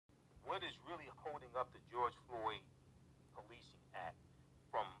what is really holding up the George Floyd Policing Act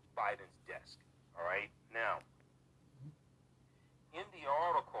from Biden's desk. All right. Now, in the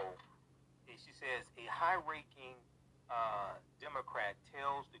article, she says a high-ranking Democrat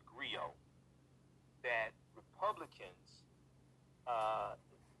tells the Grio that Republicans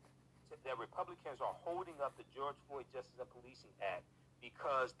are holding up the George Floyd Justice and Policing Act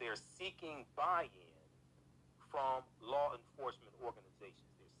because they're seeking buy-in from law enforcement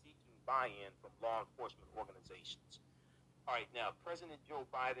organizations. They're seeking buy-in from law enforcement organizations. All right, now, President Joe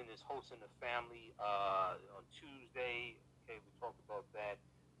Biden is hosting the family on Tuesday. Okay, we talked about that.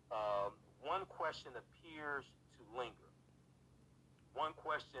 One question appears to linger. One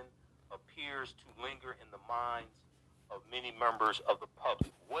question appears to linger in the minds of many members of the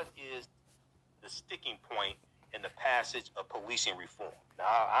public. What is the sticking point in the passage of policing reform? Now,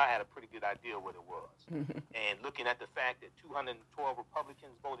 I had a pretty good idea what it was. And looking at the fact that 212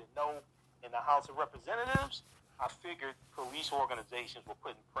 Republicans voted no in the House of Representatives, I figured police organizations were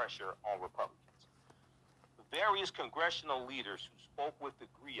putting pressure on Republicans. The various congressional leaders who spoke with the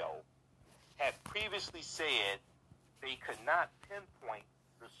Grio had previously said they could not pinpoint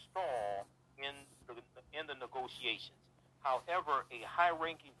the stall in the negotiations. However, a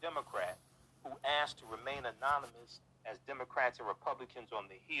high-ranking Democrat who asked to remain anonymous as Democrats and Republicans on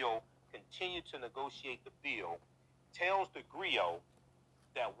the Hill continue to negotiate the bill tells the Grio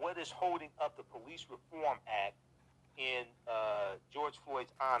that what is holding up the Police Reform Act in George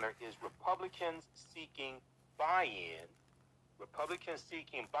Floyd's honor is Republicans seeking buy-in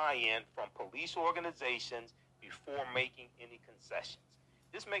from police organizations before making any concessions.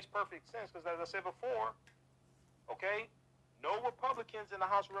 This makes perfect sense because, as I said before, okay, no Republicans in the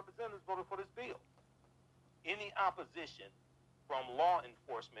House of Representatives voted for this bill. Any opposition from law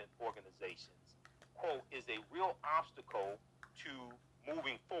enforcement organizations, quote, is a real obstacle to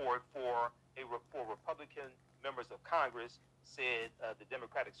moving forward for Republican members of Congress, said the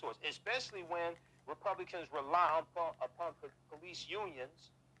Democratic source, especially when Republicans rely upon police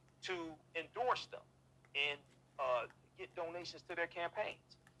unions to endorse them and get donations to their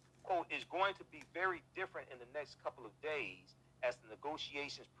campaigns. Quote, is going to be very different in the next couple of days as the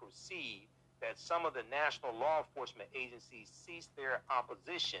negotiations proceed, that some of the national law enforcement agencies cease their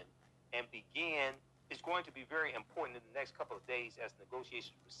opposition and begin. It's going to be very important in the next couple of days as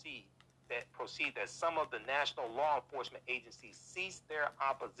negotiations proceed that some of the national law enforcement agencies cease their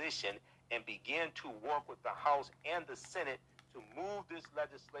opposition and begin to work with the House and the Senate to move this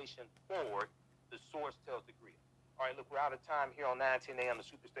legislation forward, the source tells the Grio. All right, look, we're out of time here on 910 AM, the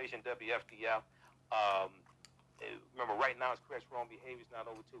Superstation WFDF. Remember, right now it's correct wrong behavior. It's not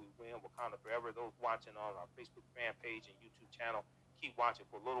over till we win. Wakanda forever. Those watching on our Facebook fan page and YouTube channel, keep watching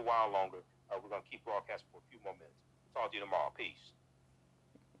for a little while longer. We're going to keep broadcasting for a few more minutes. Talk to you tomorrow. Peace.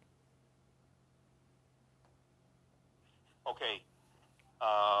 Okay.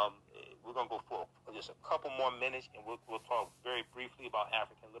 We're going to go for just a couple more minutes, and we'll talk very briefly about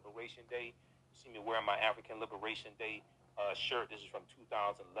African Liberation Day. You see me wearing my African Liberation Day shirt. This is from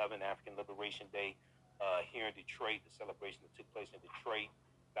 2011, African Liberation Day here in Detroit, the celebration that took place in Detroit.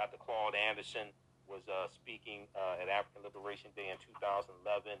 Dr. Claude Anderson was speaking at African Liberation Day in 2011,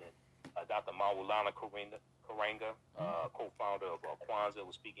 and Dr. Maulana Karenga, co-founder of Kwanzaa,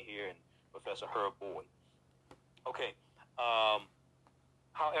 was speaking here, and Professor Herb Boyd. Okay.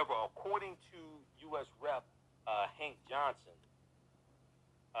 However, according to U.S. Rep. Hank Johnson,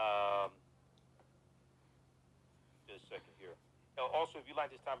 just a second here. Also, if you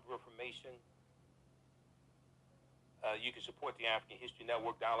like this type of information, you can support the African History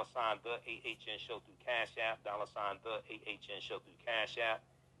Network, $, the AHN Show through Cash App, $, the AHN Show through Cash App,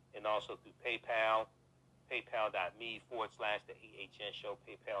 and also through PayPal, paypal.me / the AHN Show,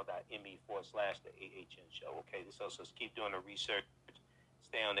 paypal.me / the AHN Show. Okay, this also keep doing the research,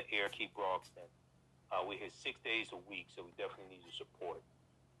 stay on the air, keep broadcasting. We're here 6 days a week, so we definitely need your support.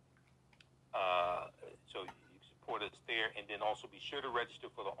 So you can support us there, and then also be sure to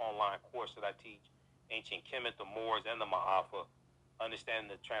register for the online course that I teach, Ancient Kemet, the Moors, and the Ma'afa, Understanding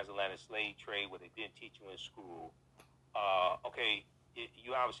the Transatlantic Slave Trade, what they didn't teach you in school. Okay,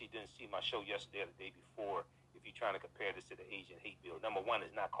 you obviously didn't see my show yesterday or the day before if you're trying to compare this to the Asian Hate Bill. Number one,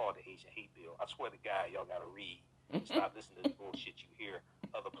 it's not called the Asian Hate Bill. I swear to God, y'all got to read. Stop listening to the bullshit you hear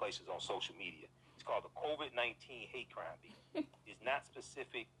other places on social media. It's called the COVID-19 Hate Crime Bill. It's not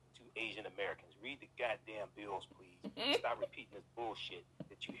specific to Asian Americans. Read the goddamn bills, please. Stop repeating this bullshit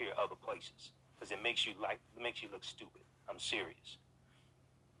that you hear other places, because it makes you look stupid. I'm serious.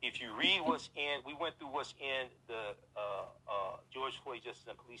 If you read what's in, we went through what's in the George Floyd Justice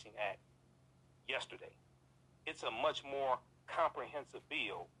and Policing Act yesterday. It's a much more comprehensive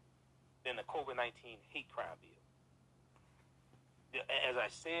bill than the COVID-19 hate crime bill. As I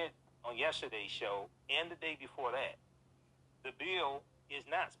said on yesterday's show and the day before that, the bill is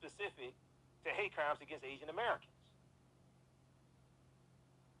not specific to hate crimes against Asian Americans.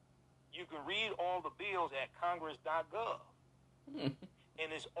 You can read all the bills at congress.gov, and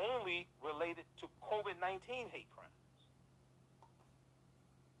it's only related to COVID-19 hate crimes.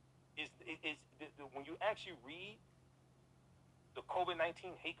 When you actually read the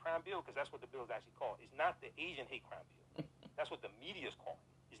COVID-19 hate crime bill, because that's what the bill is actually called, it's not the Asian hate crime bill. That's what the media is calling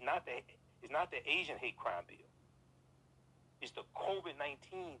it. It's not the Asian hate crime bill. It's the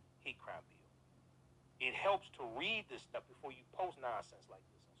COVID-19 hate crime bill. It helps to read this stuff before you post nonsense like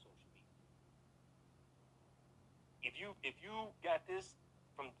this on social media. If you got this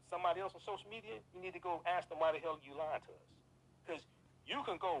from somebody else on social media, you need to go ask them why the hell you lying to us. Because you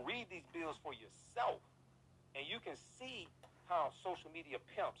can go read these bills for yourself, and you can see how social media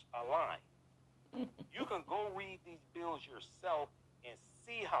pimps are lying. You can go read these bills yourself and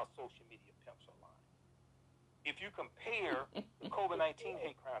see how social media pimps are lying. If you compare the COVID-19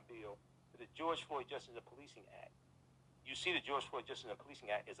 hate crime bill to the George Floyd Justice and Policing Act, you see the George Floyd Justice and Policing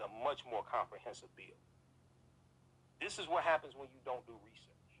Act is a much more comprehensive bill. This is what happens when you don't do research.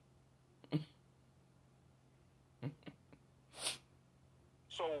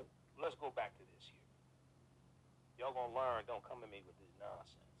 So let's go back to this here. Y'all gonna learn, don't come at me with this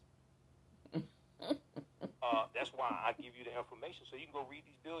nonsense. That's why I give you the information so you can go read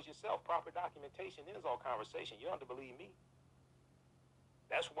these bills yourself. Proper documentation is all conversation. You don't have to believe me.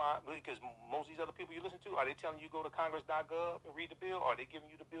 That's why, because most of these other people you listen to, are they telling you go to congress.gov and read the bill? Are they giving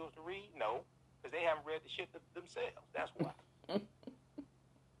you the bills to read? No, because they haven't read the shit themselves. That's why.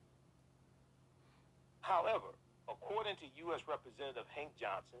 However, according to U.S. Representative Hank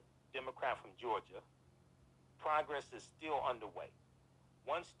Johnson, Democrat from Georgia, progress is still underway.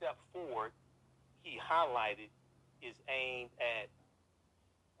 One step forward he highlighted is aimed at,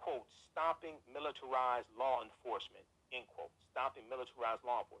 quote, stopping militarized law enforcement, end quote, stopping militarized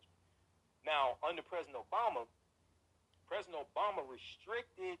law enforcement. Now, under President Obama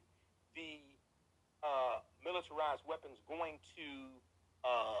restricted the militarized weapons going to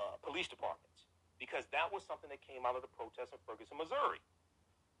police departments because that was something that came out of the protests in Ferguson, Missouri.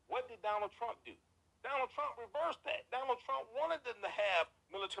 What did Donald Trump do? Donald Trump reversed that. Donald Trump wanted them to have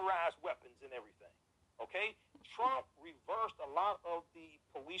militarized weapons and everything. Okay? Trump reversed a lot of the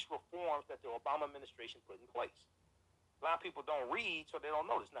police reforms that the Obama administration put in place. A lot of people don't read, so they don't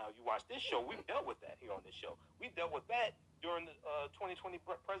notice. Now, you watch this show, we've dealt with that here on this show. We dealt with that during the 2020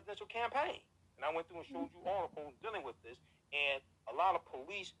 presidential campaign. And I went through and showed you articles dealing with this. And a lot of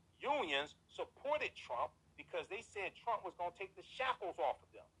police unions supported Trump because they said Trump was going to take the shackles off of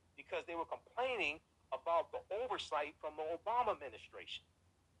them because they were complaining about the oversight from the Obama administration.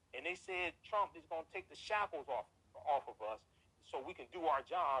 And they said Trump is going to take the shackles off of us so we can do our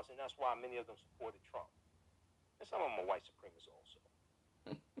jobs, and that's why many of them supported Trump. And some of them are white supremacists also.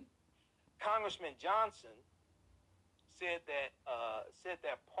 Congressman Johnson said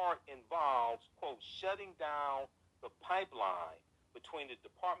that part involves, quote, shutting down the pipeline between the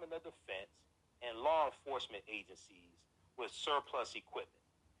Department of Defense and law enforcement agencies with surplus equipment.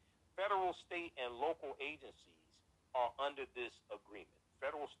 Federal, state, and local agencies are under this agreement.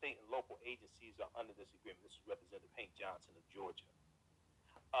 Federal, state, and local agencies are under this agreement. This is Representative Hank Johnson of Georgia.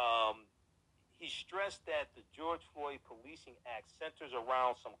 He stressed that the George Floyd Policing Act centers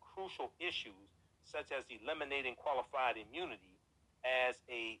around some crucial issues, such as eliminating qualified immunity as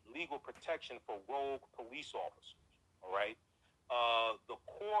a legal protection for rogue police officers. All right. The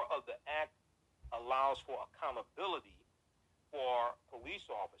core of the act allows for accountability for police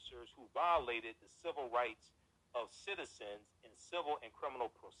officers who violated the civil rights of citizens in civil and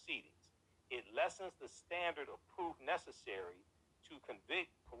criminal proceedings. It lessens the standard of proof necessary to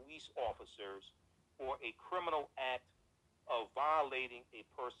convict police officers for a criminal act of violating a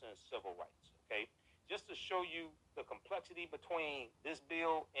person's civil rights. Okay? Just to show you the complexity between this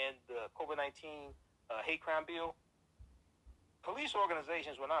bill and the COVID-19 hate crime bill, police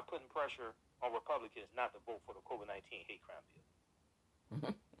organizations were not putting pressure on Republicans not to vote for the COVID-19 hate crime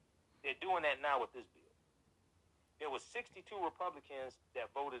bill. They're doing that now with this bill. There were 62 Republicans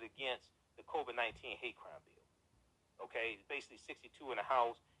that voted against the COVID-19 hate crime bill. Okay, basically 62 in the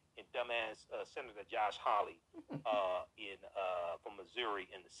House and dumbass Senator Josh Hawley from Missouri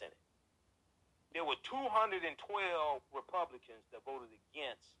in the Senate. There were 212 Republicans that voted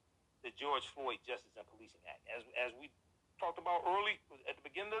against the George Floyd Justice and Policing Act. As we talked about early at the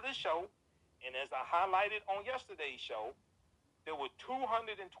beginning of this show, and as I highlighted on yesterday's show, there were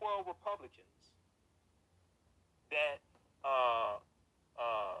 212 Republicans that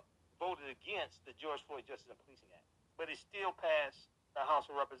voted against the George Floyd Justice and Policing Act, but it still passed the House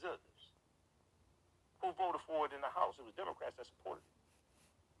of Representatives. Who voted for it in the House? It was Democrats that supported it.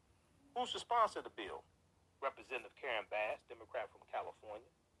 Who's the sponsor of the bill? Representative Karen Bass, Democrat from California,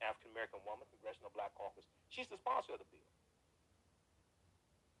 African-American woman, Congressional Black Caucus. She's the sponsor of the bill.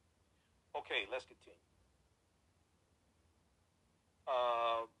 Okay, let's continue.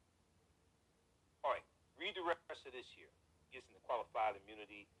 All right, read the rest of this here. Gets into qualified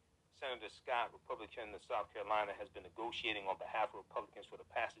immunity. Senator Scott, Republican of South Carolina, has been negotiating on behalf of Republicans for the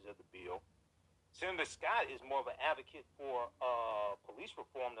passage of the bill. Senator Scott is more of an advocate for police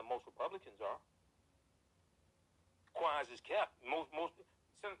reform than most Republicans are. Quiet as kept.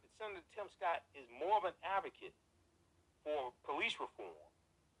 Senator Tim Scott is more of an advocate for police reform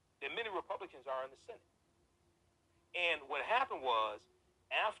than many Republicans are in the Senate. And what happened was,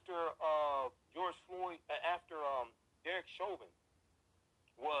 after Derek Chauvin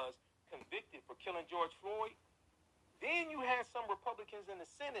was convicted for killing George Floyd, then you had some Republicans in the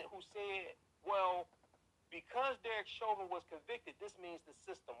Senate who said, well, because Derek Chauvin was convicted, this means the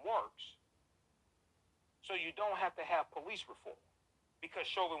system works. So you don't have to have police reform. Because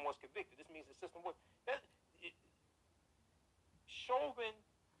Chauvin was convicted, this means the system works. Chauvin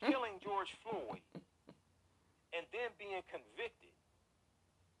killing George Floyd and then being convicted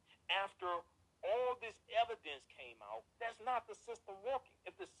after all this evidence came out, that's not the system working.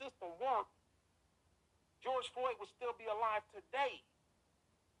 If the system worked, George Floyd would still be alive today.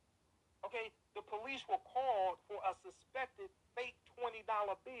 Okay, the police were called for a suspected fake $20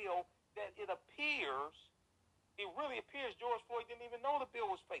 bill that it really appears George Floyd didn't even know the bill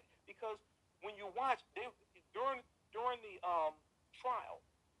was fake. Because when you watch, during the trial,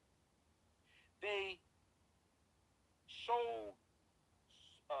 they showed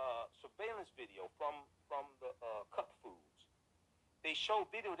surveillance video from the Cup Foods. They showed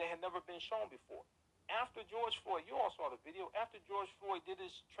video that had never been shown before. After George Floyd, you all saw the video, after George Floyd did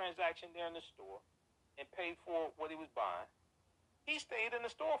his transaction there in the store and paid for what he was buying, he stayed in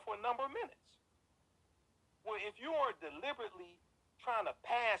the store for a number of minutes. Well, if you are deliberately trying to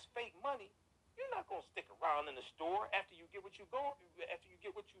pass fake money, you're not going to stick around in the store after you get what you bought.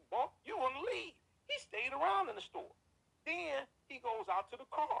 You're going to leave. He stayed around in the store. Then he goes out to the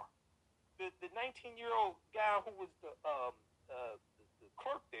car. The 19-year-old guy who was the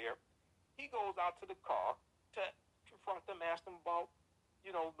clerk there, he goes out to the car to confront them, ask them about,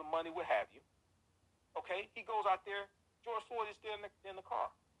 the money, what have you. Okay, he goes out there. George Floyd is still in the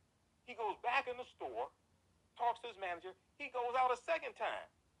car. He goes back in the store, talks to his manager. He goes out a second time.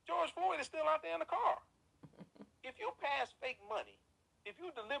 George Floyd is still out there in the car. If you pass fake money, if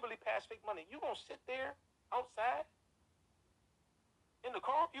you deliberately pass fake money, you going to sit there outside in the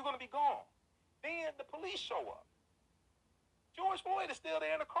car? You're going to be gone. Then the police show up. George Floyd is still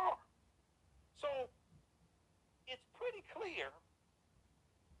there in the car. So it's pretty clear,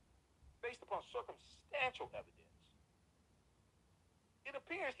 based upon circumstantial evidence, it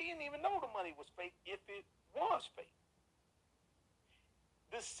appears he didn't even know the money was fake if it was fake.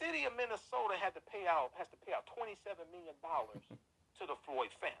 The city of Minnesota has to pay out $27 million to the Floyd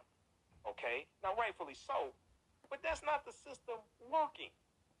family. Okay? Now, rightfully so, but that's not the system working.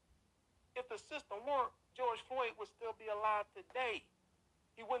 If the system worked, George Floyd would still be alive today.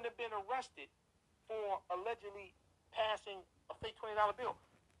 He wouldn't have been arrested for allegedly passing a fake $20 bill.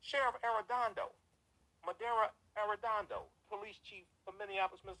 Sheriff Arredondo, Madera Arredondo, police chief of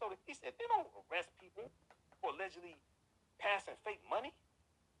Minneapolis, Minnesota, he said they don't arrest people for allegedly passing fake money.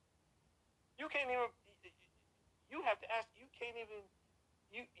 You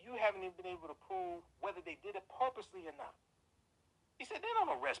haven't even been able to prove whether they did it purposely or not. He said they don't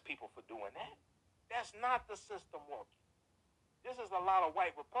arrest people for doing that. That's not the system working. This is a lot of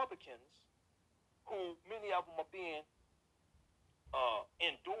white Republicans who many of them are being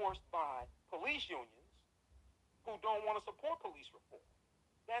endorsed by police unions who don't want to support police reform.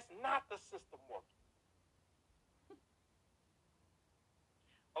 That's not the system working.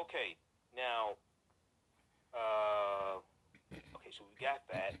 Okay, now, so we got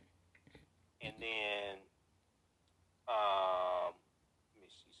that. And then, let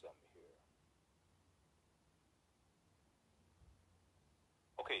me see something here.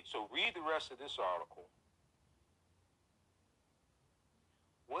 Okay, so read the rest of this article.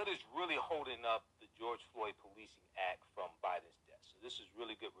 What is really holding up the George Floyd Policing Act from Biden's death? So this is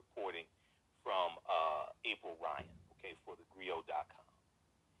really good reporting from April Ryan, okay, for the Grio.com.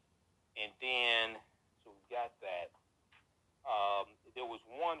 And then, so we got that. There was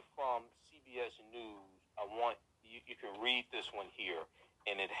one from CBS News. You can read this one here,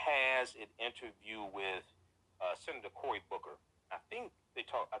 and it has an interview with Senator Cory Booker. I think they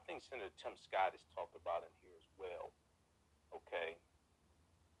talk. I think Senator Tim Scott has talked about in here as well. Okay.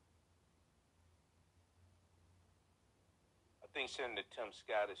 I think Senator Tim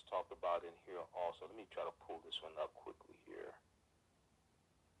Scott has talked about in here also. Let me try to pull this one up quickly here.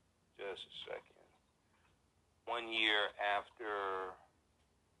 Just a second. 1 year after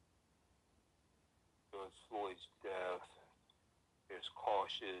George Floyd's death, there's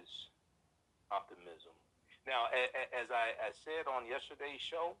cautious optimism. Now, as I said on yesterday's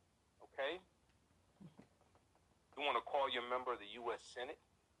show, okay, you want to call your member of the U.S. Senate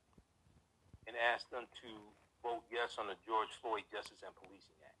and ask them to vote yes on the George Floyd Justice and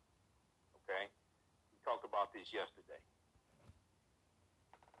Policing Act, okay? We talked about this yesterday.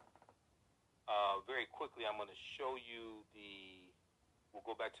 Very quickly, I'm going to show you we'll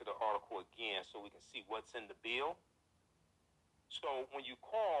go back to the article again so we can see what's in the bill. So when you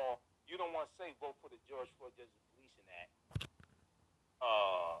call, you don't want to say vote for the George Floyd Justice and Policing Act,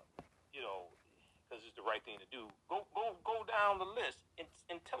 because it's the right thing to do. Go down the list and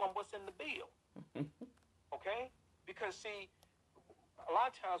tell them what's in the bill, okay? Because see, a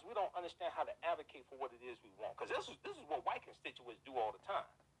lot of times we don't understand how to advocate for what it is we want. Because this is what white constituents do all the time.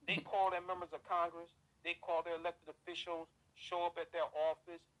 They call their members of Congress, they call their elected officials, show up at their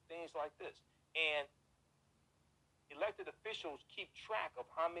office, things like this. And elected officials keep track of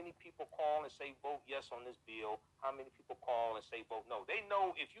how many people call and say vote yes on this bill, how many people call and say vote no. They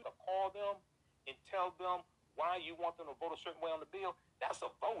know if you call them and tell them why you want them to vote a certain way on the bill, that's a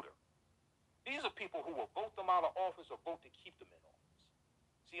voter. These are people who will vote them out of office or vote to keep them in office.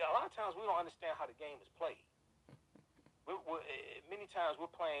 See, a lot of times we don't understand how the game is played. Many times we're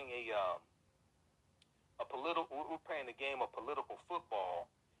playing we're playing the game of political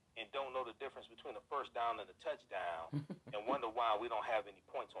football and don't know the difference between a first down and a touchdown and wonder why we don't have any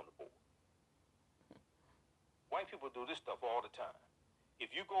points on the board. White people do this stuff all the time.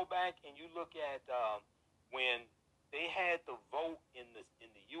 If you go back and you look at when they had the vote in the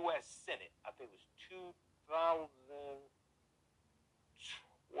U.S. Senate, I think it was 2012,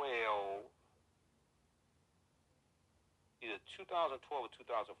 either 2012 or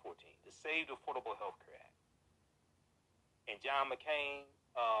 2014, the Save the Affordable Health Care Act. And John McCain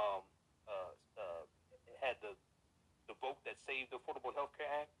had the vote that saved the Affordable Health Care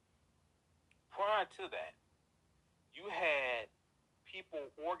Act. Prior to that, you had people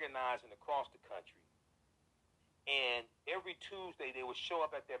organizing across the country, and every Tuesday they would show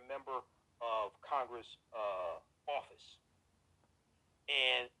up at their member of Congress office,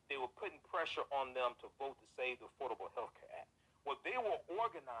 and they were putting pressure on them to vote to save the Affordable Health Care Act. Well, they were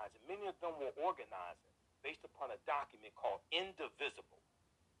organizing, many of them were organizing based upon a document called Indivisible.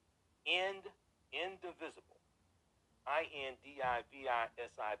 Indivisible.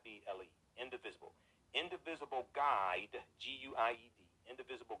 INDIVISIBLE. Indivisible. Indivisible Guide, GUIED,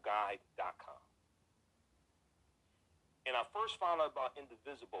 indivisibleguide.com. And I first found out about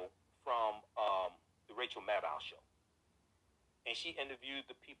Indivisible from the Rachel Maddow show. And she interviewed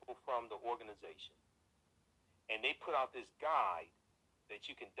the people from the organization. And they put out this guide that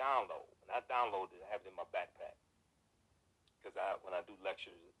you can download. And I downloaded it, I have it in my backpack. Because when I do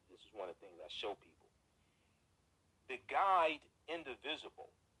lectures, this is one of the things I show people. The guide, Indivisible,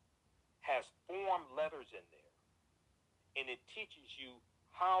 has form letters in there. And it teaches you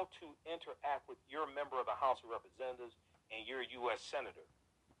how to interact with your member of the House of Representatives and your U.S. Senator,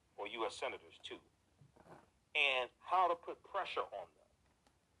 or U.S. Senators too, and how to put pressure on them.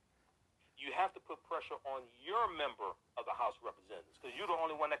 You have to put pressure on your member of the House of Representatives because you're the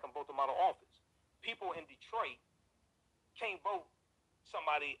only one that can vote them out of office. People in Detroit can't vote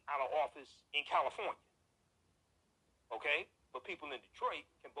somebody out of office in California, okay? But people in Detroit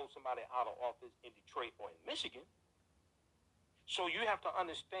can vote somebody out of office in Detroit or in Michigan. So you have to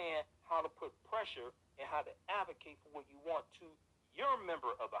understand how to put pressure and how to advocate for what you want to your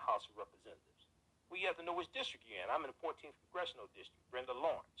member of the House of Representatives. Well, you have to know which district you're in. I'm in the 14th Congressional District, Brenda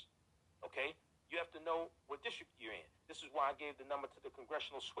Lawrence. Okay? You have to know what district you're in. This is why I gave the number to the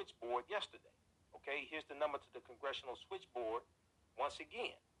Congressional Switchboard yesterday. Okay? Here's the number to the Congressional Switchboard once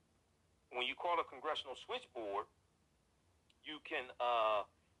again. When you call the Congressional Switchboard, you can,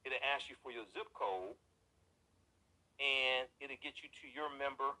 it'll ask you for your zip code, and it'll get you to your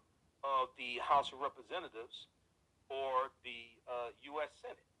member of the House of Representatives or the U.S.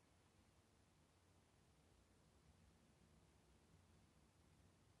 Senate.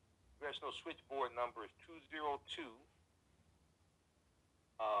 Congressional Switchboard number is 202,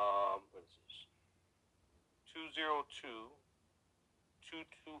 what is this? 202-224,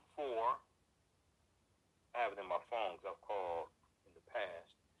 I have it in my phone because I've called in the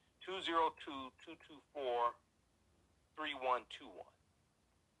past, 202-224-3121.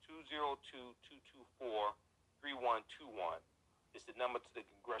 202-224-3121 is the number to the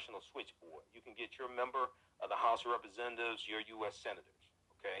congressional switchboard. You can get your member of the House of Representatives, your U.S. senators,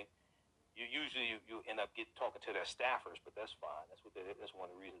 okay? You usually end up talking to their staffers, but that's fine. That's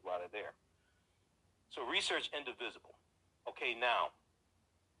one of the reasons why they're there. So research indivisible. Okay, now,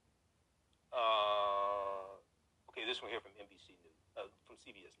 this one here from NBC News, from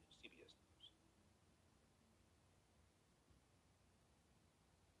CBS News.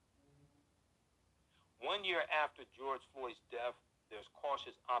 1 year after George Floyd's death, there's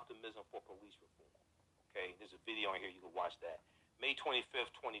cautious optimism for police reform. Okay, there's a video on here. You can watch that. May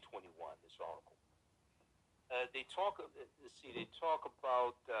 25th, 2021, this article. They talk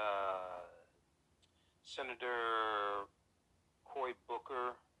about Senator Cory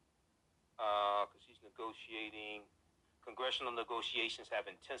Booker, because he's negotiating. Congressional negotiations have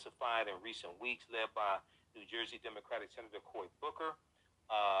intensified in recent weeks, led by New Jersey Democratic Senator Cory Booker,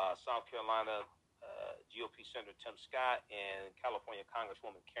 South Carolina GOP Senator Tim Scott, and California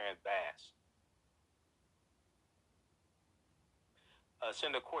Congresswoman Karen Bass.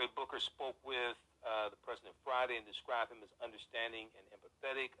 Senator Cory Booker spoke with the president Friday and described him as understanding and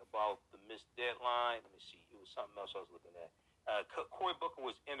empathetic about the missed deadline. Let me see. It was something else I was looking at. Cory Booker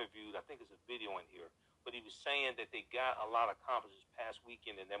was interviewed. I think there's a video in here. But he was saying that they got a lot accomplished this past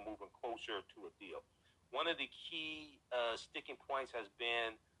weekend and they're moving closer to a deal. One of the key sticking points has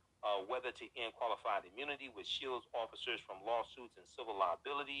been whether to end qualified immunity, which shields officers from lawsuits and civil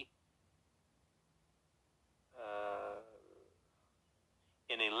liability.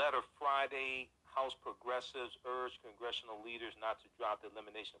 In a letter Friday, House progressives urged congressional leaders not to drop the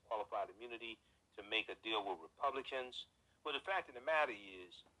elimination of qualified immunity to make a deal with Republicans. But the fact of the matter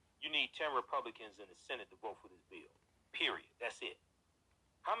is, you need 10 Republicans in the Senate to vote for this bill. Period. That's it.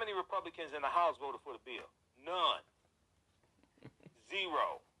 How many Republicans in the House voted for the bill? None.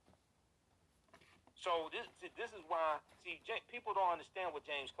 Zero. So this is why, people don't understand what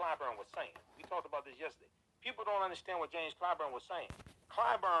James Clyburn was saying. We talked about this yesterday. People don't understand what James Clyburn was saying.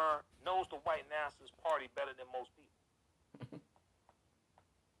 Clyburn knows the white nationalist party better than most people.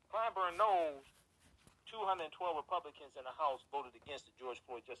 Clyburn knows 212 Republicans in the House voted against the George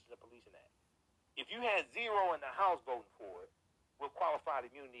Floyd Justice and Policing Act. If you had 0 in the House voting for it with qualified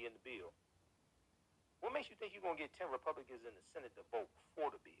immunity in the bill, what makes you think you're going to get 10 Republicans in the Senate to vote for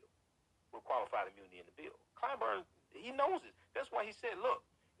the bill with qualified immunity in the bill? Clyburn, he knows it. That's why he said, look,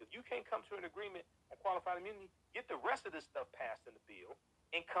 if you can't come to an agreement on qualified immunity, get the rest of this stuff passed in the bill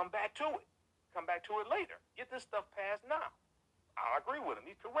and come back to it. Come back to it later. Get this stuff passed now. I agree with him.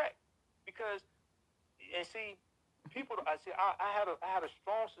 He's correct. Because, and see, I had a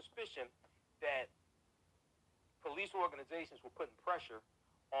strong suspicion that police organizations were putting pressure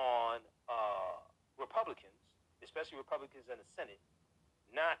on Republicans, especially Republicans in the Senate,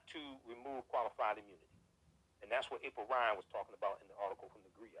 not to remove qualified immunity. And that's what April Ryan was talking about in the article from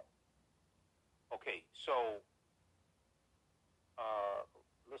the Grio. Okay, so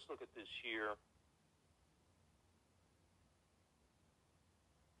let's look at this here.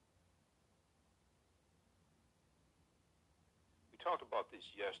 We talked about this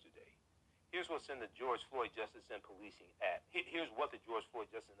yesterday. Here's what's in the George Floyd Justice and Policing Act. Here's what the George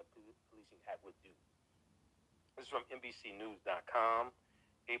Floyd Justice and Policing Act would do. This is from NBCnews.com,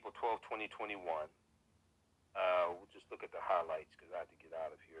 April 12, 2021. We'll just look at the highlights because I have to get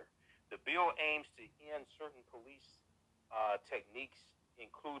out of here. The bill aims to end certain police techniques,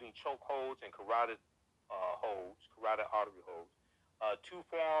 including chokeholds and carotid artery holds, 2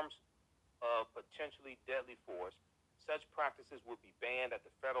 forms of potentially deadly force. Such practices would be banned at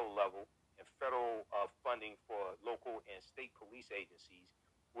the federal level, and federal funding for local and state police agencies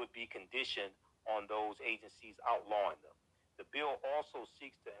would be conditioned on those agencies outlawing them. The bill also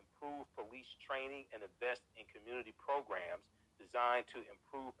seeks to improve police training and invest in community programs designed to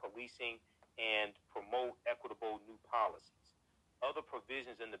improve policing and promote equitable new policies. Other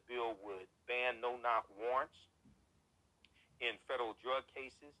provisions in the bill would ban no-knock warrants in federal drug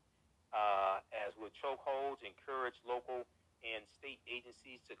cases, as with chokeholds, encourage local and state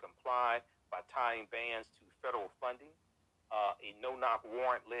agencies to comply by tying bans to federal funding. A no-knock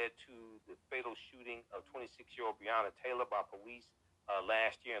warrant led to the fatal shooting of 26-year-old Breonna Taylor by police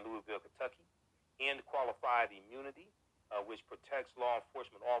last year in Louisville, Kentucky. End qualified immunity, which protects law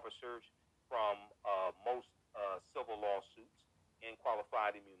enforcement officers from most civil lawsuits. End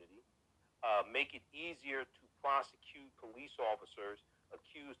qualified immunity. Make it easier to prosecute police officers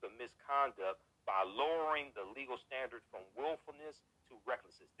accused of misconduct by lowering the legal standard from willfulness to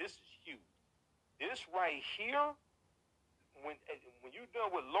recklessness. This is huge. This right here, when you deal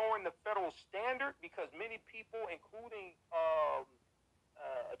with lowering the federal standard, because many people, including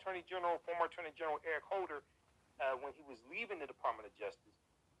former Attorney General Eric Holder, when he was leaving the Department of Justice,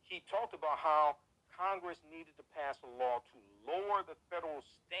 he talked about how Congress needed to pass a law to lower the federal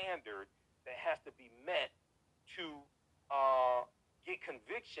standard that has to be met to get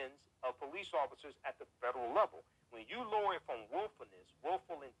convictions of police officers at the federal level. When you lower it from willful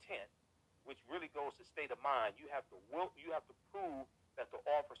intent, which really goes to state of mind, you have to prove that the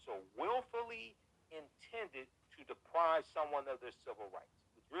officer willfully intended to deprive someone of their civil rights,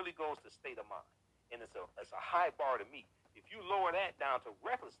 which really goes to state of mind. And it's a high bar to meet. If you lower that down to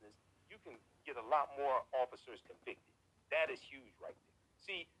recklessness, you can get a lot more officers convicted. That is huge right there.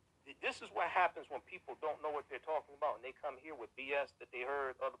 See, this is what happens when people don't know what they're talking about and they come here with BS that they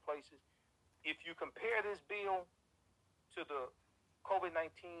heard other places. If you compare this bill to the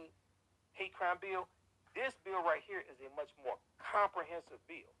COVID-19 hate crime bill, this bill right here is a much more comprehensive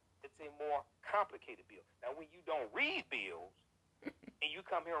bill. It's a more complicated bill. Now, when you don't read bills and you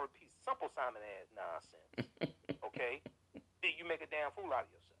come here and repeat simple Simon-ass nonsense, okay, then you make a damn fool out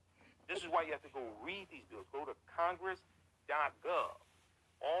of yourself. This is why you have to go read these bills. Go to congress.gov.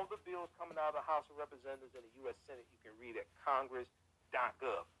 All the bills coming out of the House of Representatives and the U.S. Senate, you can read at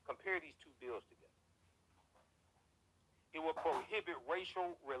congress.gov. Compare these two bills together. It will prohibit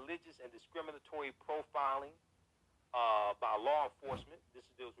racial, religious, and discriminatory profiling by law enforcement. This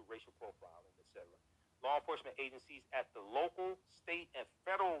deals with racial profiling, etc. Law enforcement agencies at the local, state, and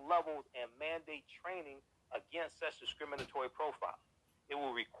federal levels and mandate training against such discriminatory profiling. It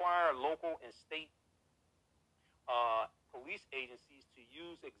will require local and state police agencies to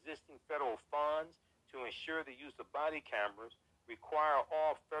use existing federal funds to ensure the use of body cameras, require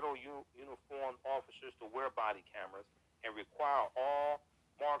all federal uniformed officers to wear body cameras, and require all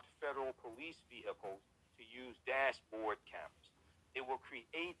marked federal police vehicles to use dashboard cameras. It will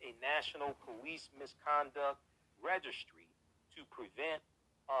create a national police misconduct registry to prevent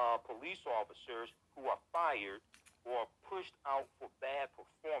police officers who are fired or pushed out for bad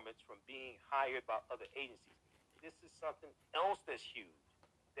performance from being hired by other agencies. This is something else that's huge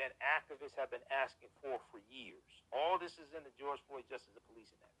that activists have been asking for years. All this is in the George Floyd Justice and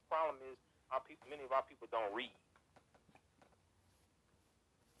Policing Act. The problem is many of our people don't read.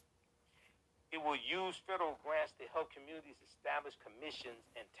 It will use federal grants to help communities establish commissions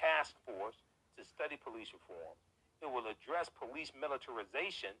and task force to study police reform. It will address police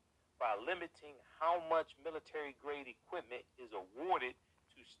militarization by limiting how much military-grade equipment is awarded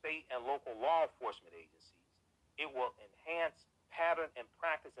to state and local law enforcement agencies. It will enhance pattern and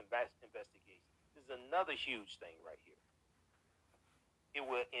practice investigations. This is another huge thing right here. It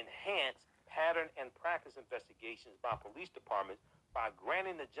will enhance pattern and practice investigations by police departments by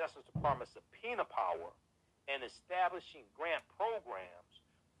granting the Justice Department subpoena power and establishing grant programs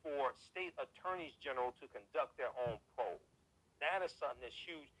for state attorneys general to conduct their own probes. That is something that's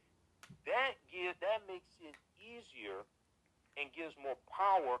huge. That makes it easier and gives more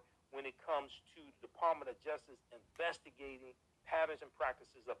power when it comes to the Department of Justice investigating patterns and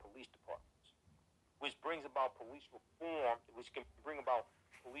practices of police departments, which brings about police reform, which can bring about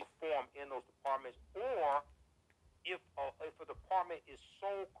police reform in those departments. Or if a department is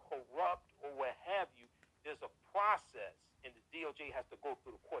so corrupt or what have you, there's a process, and the DOJ has to go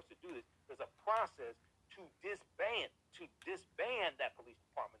through the courts to do this. There's a process to disband that police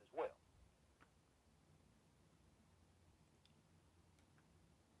department as well.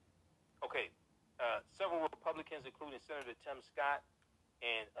 Okay, several Republicans, including Senator Tim Scott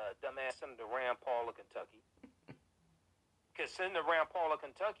and dumbass Senator Rand Paul of Kentucky. Because Senator Rand Paul of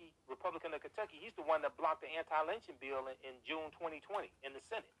Kentucky, Republican of Kentucky, he's the one that blocked the anti-lynching bill in June 2020 in the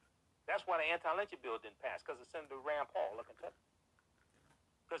Senate. That's why the anti-lynching bill didn't pass, because of Senator Rand Paul of Kentucky.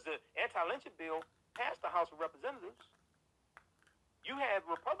 Because the anti-lynching bill passed the House of Representatives. You had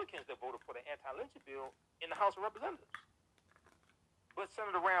Republicans that voted for the anti-lynching bill in the House of Representatives. But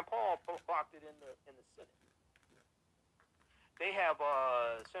Senator Rand Paul blocked it in the Senate. They have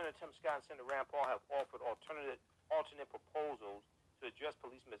Senator Tim Scott and Senator Rand Paul have offered alternate proposals to address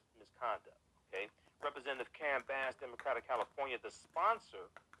police misconduct. Okay, Representative Karen Bass, Democrat of California, the sponsor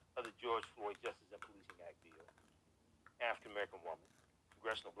of the George Floyd Justice and Policing Act bill, African American woman,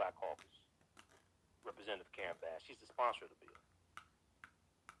 Congressional Black Caucus, Representative Karen Bass. She's the sponsor of the bill.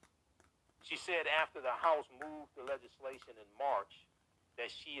 She said after the House moved the legislation in March that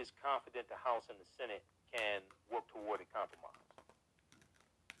she is confident the House and the Senate can work toward a compromise.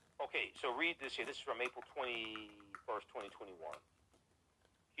 Okay, so read this here. This is from April 21st, 2021.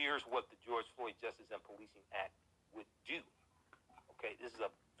 Here's what the George Floyd Justice and Policing Act would do. Okay, this is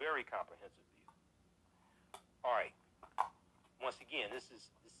a very comprehensive view. All right. Once again, this is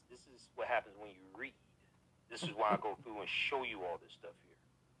what happens when you read. This is why I go through and show you all this stuff here.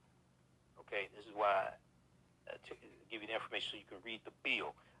 Okay, this is why to give you the information so you can read the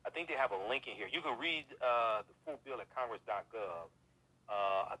bill. I think they have a link in here. You can read the full bill at congress.gov.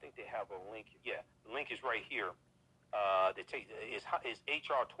 I think they have a link. Yeah, the link is right here. They take is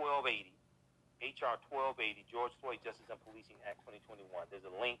HR 1280. HR 1280, George Floyd Justice and Policing Act 2021. There's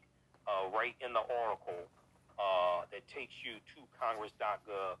a link right in the article that takes you to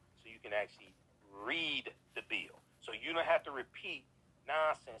congress.gov so you can actually read the bill. So you don't have to repeat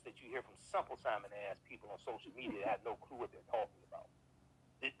nonsense that you hear from simple Simon ass people on social media that have no clue what they're talking about.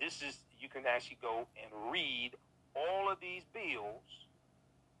 This is, you can actually go and read all of these bills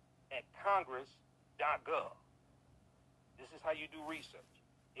at congress.gov. This is how you do research.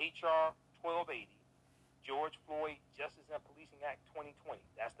 HR 1280, George Floyd Justice and Policing Act 2020.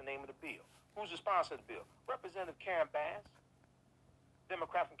 That's the name of the bill. Who's the sponsor of the bill? Representative Karen Bass,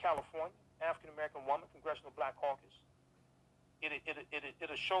 Democrat from California, African-American woman, Congressional Black Caucus.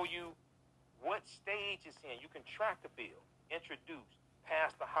 It'll show you what stage it's in. You can track the bill, introduced,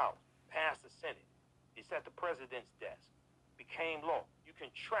 passed the House, passed the Senate. It's at the president's desk, became law. You can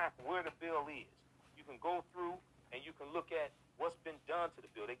track where the bill is. You can go through and you can look at what's been done to the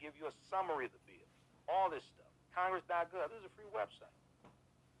bill. They give you a summary of the bill, all this stuff. Congress.gov, this is a free website.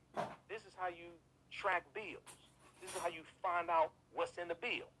 This is how you track bills. This is how you find out what's in the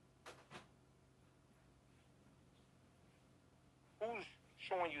bill. Who's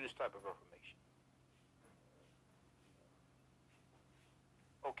showing you this type of information?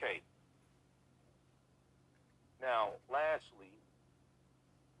 Okay. Now, lastly,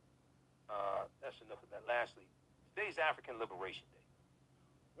 that's enough of that. Lastly, today's African Liberation Day.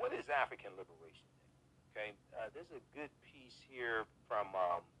 What is African Liberation Day? Okay, there's a good piece here from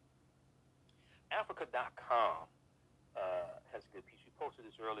Africa.com. Has a good piece. We posted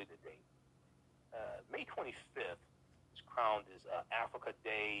this early today. May 25th is crowned as Africa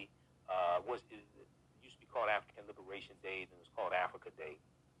Day. It used to be called African Liberation Day, then it was called Africa Day.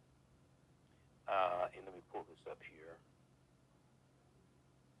 And let me pull this up here.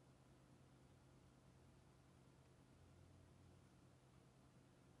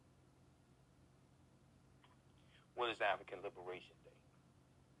 What is African Liberation Day?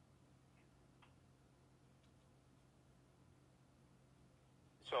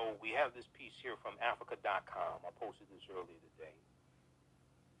 So we have this piece here from Africa.com. I posted this earlier today.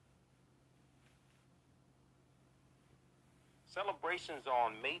 Celebrations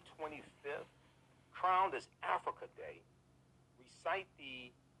on May 25th, crowned as Africa Day, recite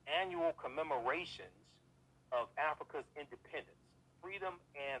the annual commemorations of Africa's independence, freedom,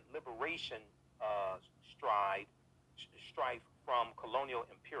 and liberation strife from colonial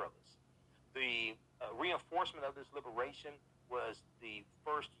imperialists. The reinforcement of this liberation was the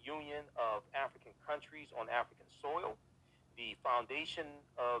first union of African countries on African soil, the foundation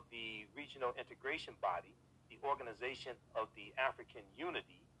of the regional integration body, the Organization of the African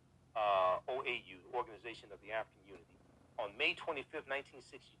Unity, OAU, Organization of the African Unity, on May 25th,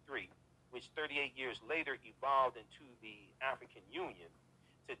 1963, which 38 years later evolved into the African Union.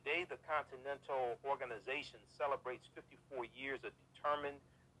 Today, the Continental Organization celebrates 54 years of determined,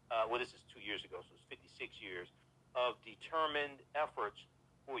 this is 2 years ago, so it's 56 years, of determined efforts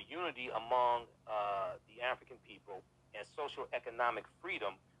for unity among the African people and social economic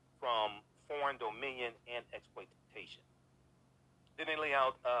freedom from foreign dominion and exploitation. Then they lay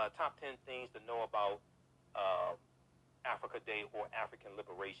out top 10 things to know about Africa Day or African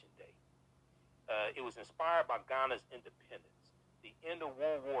Liberation Day. It was inspired by Ghana's independence. The end of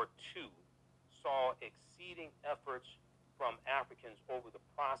World War II saw exceeding efforts from Africans over the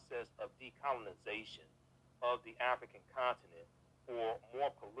process of decolonization of the African continent for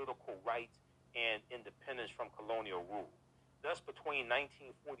more political rights and independence from colonial rule. Thus, between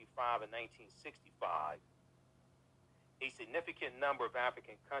 1945 and 1965, a significant number of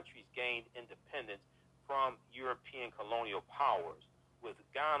African countries gained independence from European colonial powers, with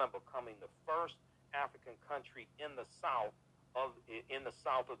Ghana becoming the first African country in the south of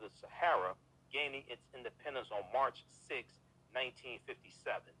the Sahara, gaining its independence on March 6,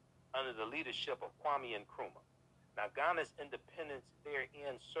 1957, under the leadership of Kwame Nkrumah. Now, Ghana's independence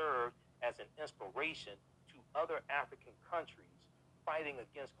therein served as an inspiration to other African countries fighting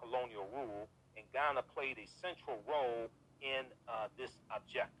against colonial rule, and Ghana played a central role in this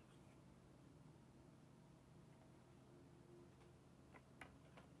objective.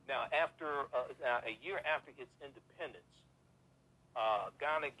 Now, a year after its independence,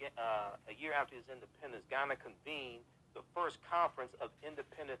 Ghana convened the first conference of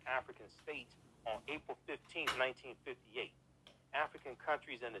independent African states on April 15, 1958. African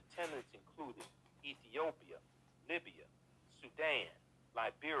countries in attendance included Ethiopia, Libya, Sudan,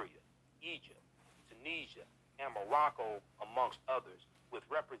 Liberia, Egypt, Tunisia, and Morocco, amongst others, with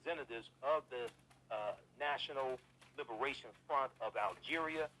representatives of the National Liberation Front of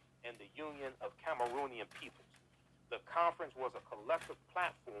Algeria and the Union of Cameroonian Peoples. The conference was a collective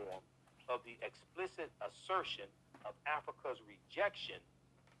platform of the explicit assertion of Africa's rejection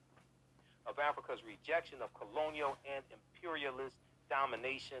of colonial and imperialist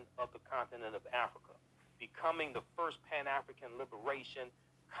domination of the continent of Africa, becoming the first Pan-African Liberation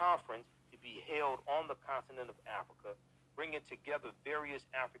Conference to be held on the continent of Africa, bringing together various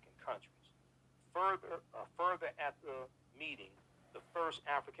African countries. Further at the meeting, the first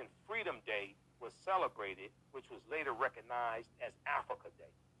African Freedom Day was celebrated, which was later recognized as Africa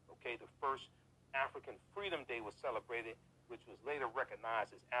Day. Okay, the first African Freedom Day was celebrated, which was later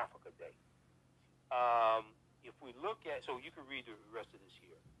recognized as Africa Day. If we look at, so you can read the rest of this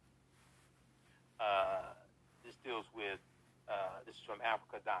here. This deals with, this is from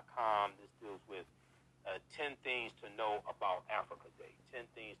Africa.com. This deals with 10 things to know about Africa Day. 10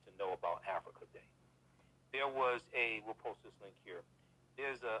 things to know about Africa Day. There was we'll post this link here.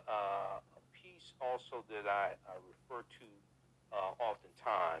 There's a piece also that I refer to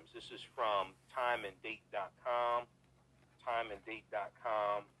oftentimes. This is from timeanddate.com.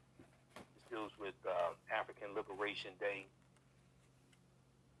 Timeanddate.com. This deals with African Liberation Day.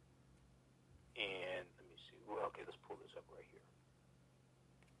 And let me see. Well, okay, let's pull this up right here.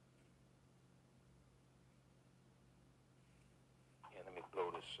 And let me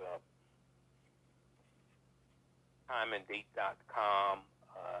blow this up. Timeanddate.com.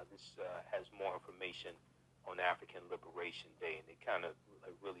 This has more information on African Liberation Day, and it kind of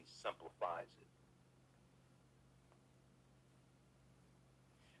really simplifies it.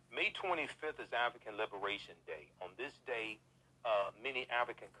 May 25th is African Liberation Day. On this day, many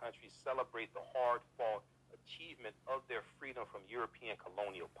African countries celebrate the hard-fought achievement of their freedom from European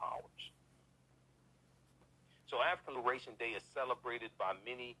colonial powers. So African Liberation Day is celebrated by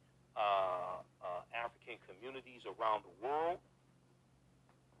many African communities around the world.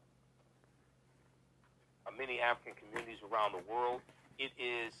 It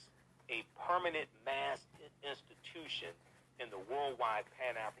is a permanent mass institution in the worldwide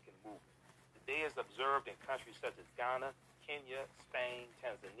Pan-African movement. The day is observed in countries such as Ghana, Kenya, Spain,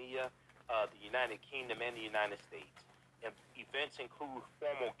 Tanzania, the United Kingdom, and the United States. And events include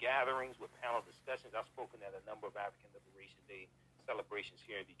formal gatherings with panel discussions. I've spoken at a number of African Liberation Day celebrations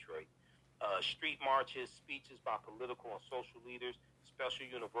here in Detroit. Street marches, speeches by political and social leaders, special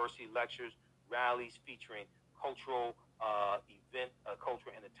university lectures, rallies featuring cultural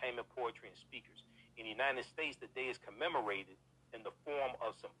cultural entertainment, poetry, and speakers. In the United States, the day is commemorated in the form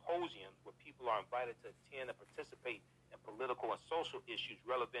of symposiums where people are invited to attend and participate in political and social issues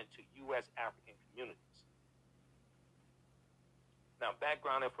relevant to U.S. African communities. Now,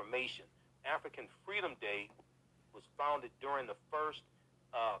 background information. African Freedom Day was founded during the first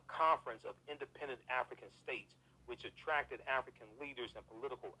conference of independent African states, which attracted African leaders and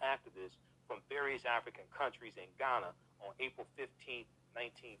political activists from various African countries in Ghana on April 15,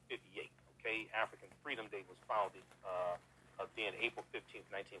 1958. Okay, African Freedom Day was founded then April 15,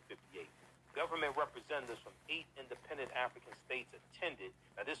 1958. Government representatives from 8 independent African states attended.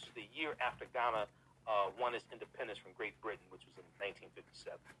 Now, this was the year after Ghana won its independence from Great Britain, which was in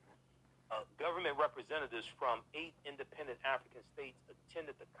 1957. Government representatives from 8 independent African states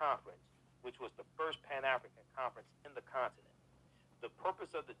attended the conference, which was the first Pan-African conference in the continent. The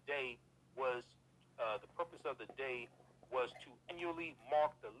purpose of the day was to annually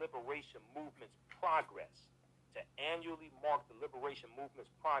mark the liberation movement's progress,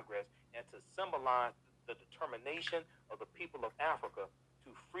 and to symbolize the determination of the people of Africa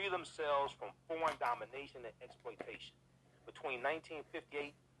to free themselves from foreign domination and exploitation. Between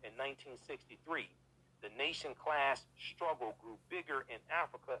 1958 and 1963, the nation-class struggle grew bigger in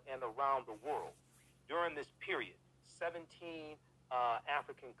Africa and around the world. During this period, 17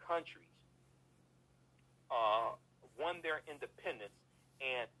 African countries won their independence,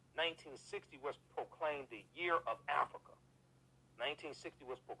 and 1960 was proclaimed the Year of Africa. 1960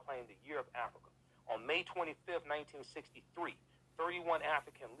 was proclaimed the Year of Africa. On May 25th, 1963, 31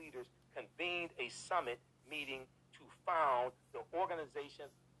 African leaders convened a summit meeting to found the Organization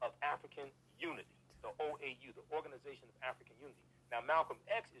of African Unity, the OAU, the Organization of African Unity. Now, Malcolm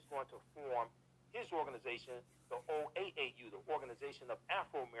X is going to form his organization, the OAAU, the Organization of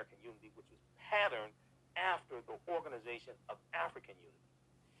Afro-American Unity, which was patterned after the Organization of African Unity.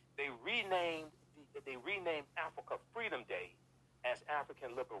 They renamed Africa Freedom Day as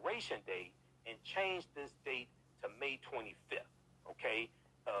African Liberation Day and changed this date to May 25th. Okay,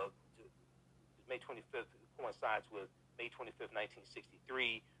 May 25th coincides with May 25th,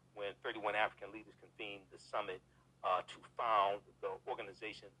 1963, when 31 African leaders convened the summit to found the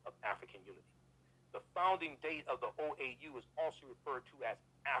Organization of African Unity. The founding date of the OAU is also referred to as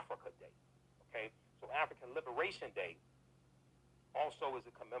Africa Day. Okay, so African Liberation Day also is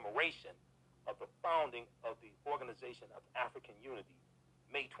a commemoration of the founding of the Organization of African Unity,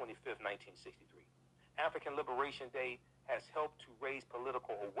 May 25th, 1963. African Liberation Day has helped to raise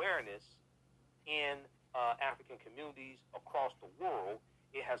political awareness in African communities across the world.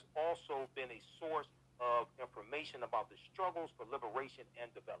 It has also been a source of information about the struggles for liberation and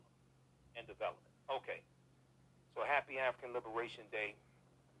development. Okay, so happy African Liberation Day.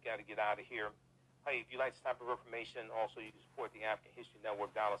 Got to get out of here. Hey, if you like this type of information, also you can support the African History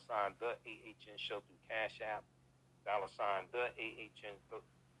Network, $, the AHN show through Cash App, $, the AHN, $,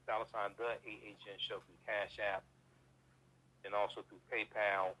 the AHN show through Cash App, and also through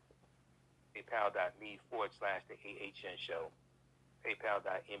PayPal, paypal.me/the AHN show,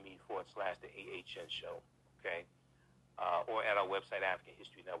 paypal.me/the AHN show, okay? Or at our website,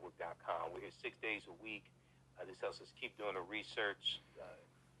 AfricanHistoryNetwork.com. We're here 6 days a week. This helps us keep doing the research,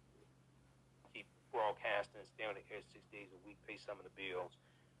 keep broadcasting, stay on the air 6 days a week, pay some of the bills.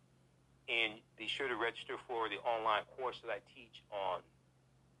 And be sure to register for the online course that I teach on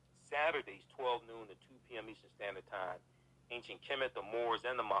Saturdays, 12 noon to 2 p.m. Eastern Standard Time. Ancient Kemet, the Moors,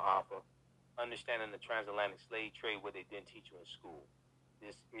 and the Ma'afa, understanding the transatlantic slave trade, where they didn't teach you in school.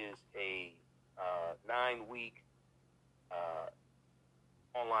 This is a 9-week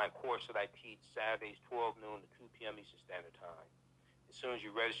online course that I teach Saturdays, 12 noon to 2 p.m. Eastern Standard Time. As soon as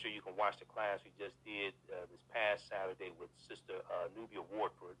you register, you can watch the class we just did this past Saturday with Sister Nubia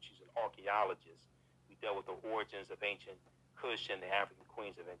Wardford. She's an archaeologist. We dealt with the origins of ancient Kush and the African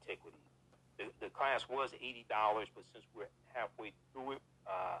queens of antiquity. The class was $80, but since we're halfway through it,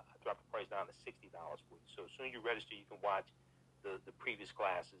 I dropped the price down to $60 for you. So as soon as you register, you can watch the previous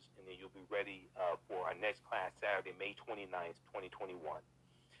classes, and then you'll be ready for our next class Saturday, May 29th, 2021.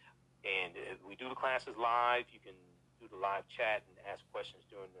 And we do the classes live. You can do the live chat and ask questions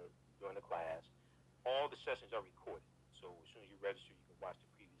during the class. All the sessions are recorded, so as soon as you register, you can watch the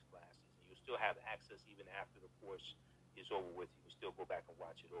previous classes, and you'll still have access even after the course is over with. You can still go back and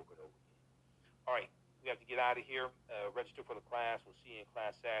watch it over and over again. All right, we have to get out of here. Register for the class. We'll see you in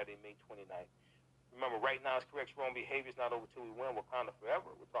class Saturday, May 29th. Remember, right now is correct. Wrong behavior is not over till we win. Wakanda forever.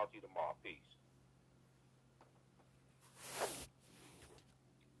 We'll talk to you tomorrow. Peace.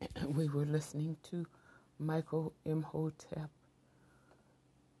 We were listening to Michael Imhotep,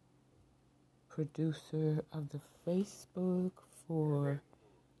 producer of the Facebook for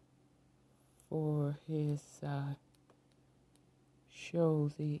his show,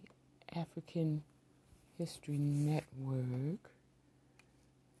 the African History Network,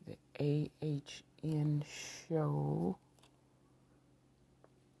 the AHN show.